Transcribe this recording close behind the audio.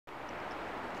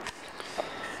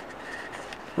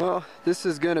Well, this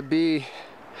is going to be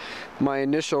my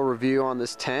initial review on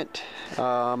this tent.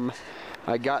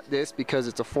 I got this because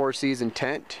it's a 4-season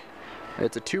tent.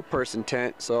 It's a 2-person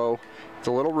tent, so it's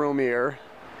a little roomier.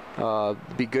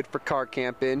 Be good for car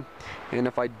camping, and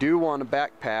if I do want to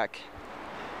backpack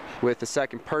with a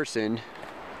second person,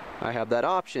 I have that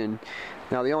option.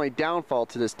 Now the only downfall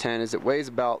to this tent is it weighs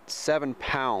about 7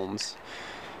 pounds,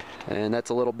 and that's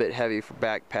a little bit heavy for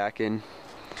backpacking.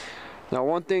 Now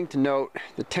one thing to note,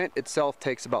 the tent itself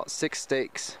takes about 6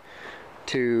 stakes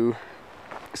to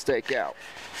stake out.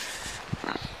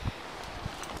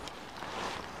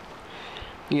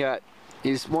 You got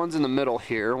these ones in the middle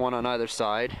here, one on either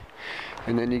side,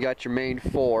 and then you got your main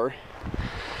 4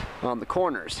 on the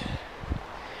corners.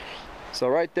 So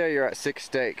right there you're at 6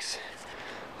 stakes.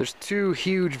 There's 2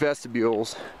 huge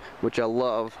vestibules, which I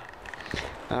love.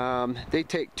 They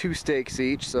take 2 stakes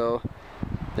each, so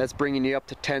that's bringing you up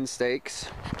to 10 stakes.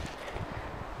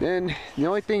 Then the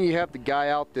only thing you have to guy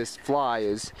out this fly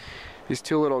is these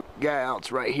 2 little guy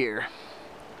outs right here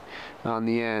on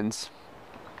the ends.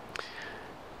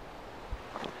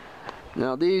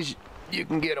 Now these you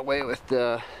can get away with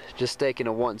just staking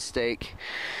a 1 stake.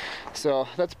 So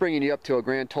that's bringing you up to a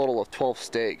grand total of 12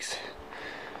 stakes.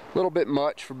 A little bit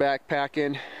much for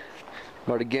backpacking,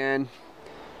 but again,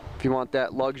 if you want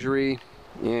that luxury,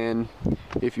 and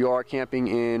if you are camping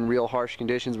in real harsh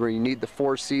conditions where you need the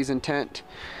 4-season tent,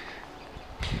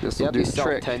 this will do the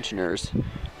trick. Tensioners.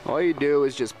 All you do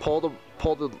is just pull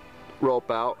the rope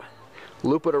out,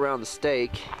 loop it around the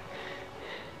stake,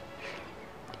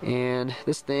 and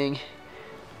this thing,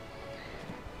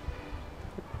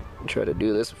 try to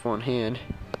do this with one hand.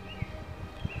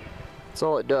 That's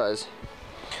all it does.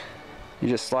 You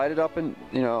just slide it up and,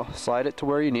 slide it to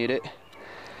where you need it.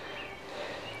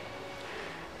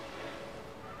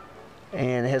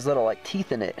 And it has little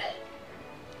teeth in it.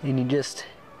 And you just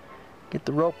get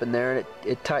the rope in there and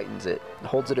it tightens it,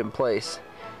 holds it in place.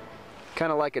 Kind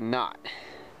of like a knot,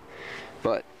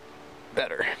 but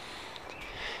better.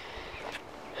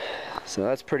 So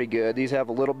that's pretty good. These have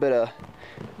a little bit of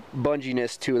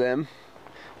bunginess to them,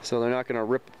 so they're not going to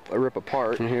rip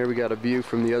apart. And here we got a view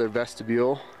from the other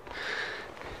vestibule.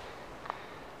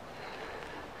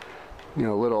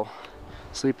 Little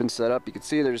sleeping setup. You can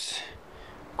see there's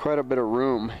quite a bit of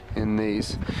room in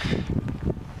these.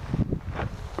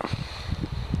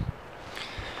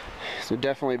 So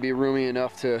definitely be roomy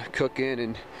enough to cook in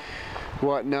and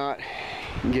whatnot.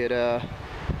 Get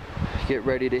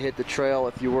ready to hit the trail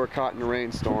if you were caught in a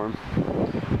rainstorm.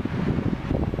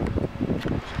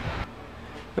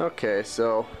 Okay,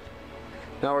 so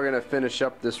now we're going to finish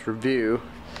up this review.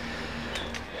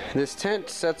 This tent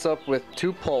sets up with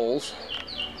 2 poles.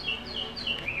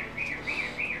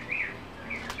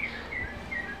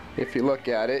 If you look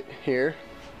at it here,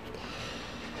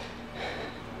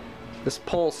 this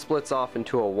pole splits off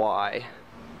into a Y.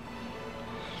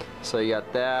 So you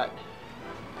got that,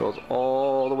 goes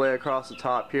all the way across the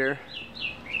top here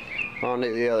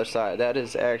onto the other side. That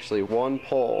is actually 1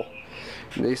 pole.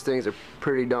 And these things are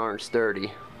pretty darn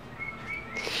sturdy.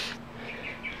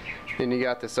 Then you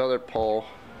got this other pole,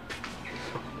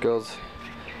 goes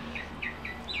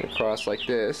across like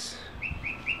this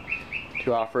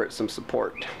to offer it some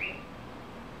support.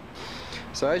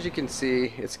 So as you can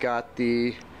see, it's got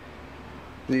these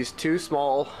 2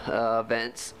 small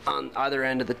vents on either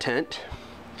end of the tent.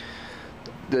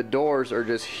 The doors are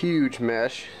just huge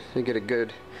mesh. You get a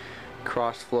good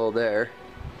cross flow there.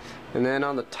 And then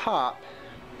on the top,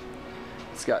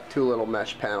 it's got 2 little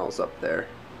mesh panels up there.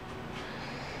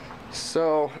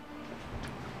 So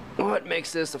what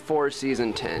makes this a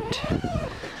 4-season tent?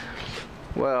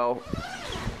 Well,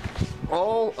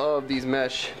 all of these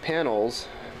mesh panels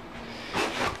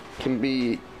can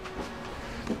be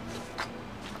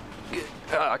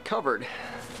covered.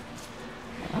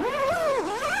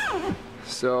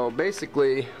 So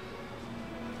basically,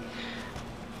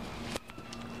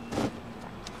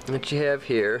 what you have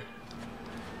here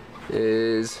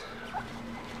is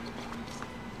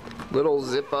little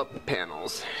zip up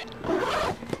panels.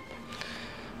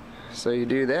 So you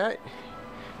do that,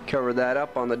 cover that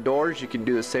up on the doors. You can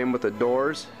do the same with the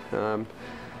doors.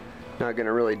 Not going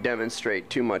to really demonstrate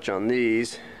too much on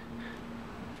these,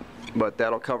 but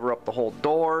that'll cover up the whole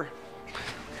door.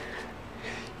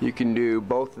 You can do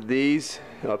both of these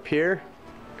up here.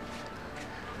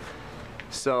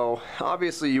 So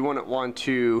obviously you wouldn't want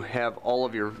to have all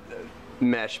of your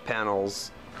mesh panels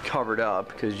covered up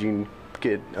because you can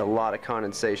get a lot of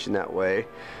condensation that way.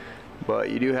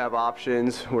 But you do have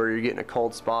options where you're getting a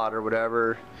cold spot or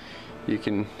whatever, you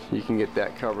can get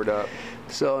that covered up.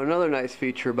 So another nice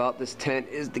feature about this tent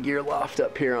is the gear loft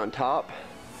up here on top.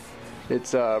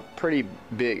 It's pretty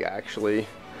big actually.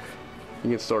 You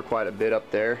can store quite a bit up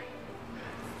there.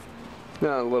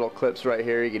 Now little clips right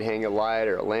here, you can hang a light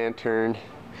or a lantern.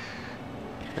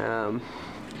 Down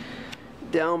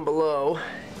below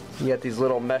you got these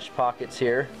little mesh pockets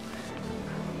here.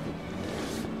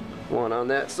 One on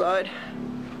that side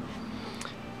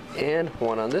and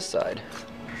one on this side.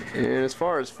 And as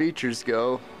far as features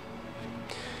go,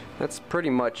 that's pretty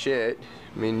much it.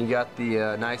 I mean, you got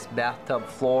the nice bathtub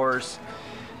floors.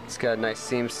 It's got a nice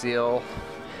seam seal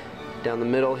down the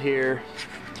middle here.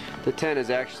 The tent is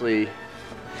actually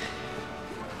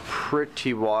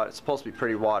it's supposed to be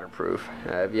pretty waterproof.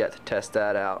 I have yet to test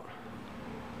that out.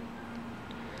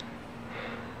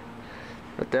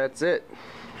 But that's it.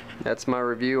 That's my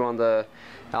review on the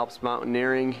Alps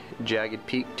Mountaineering Jagged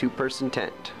Peak 2-person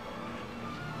tent.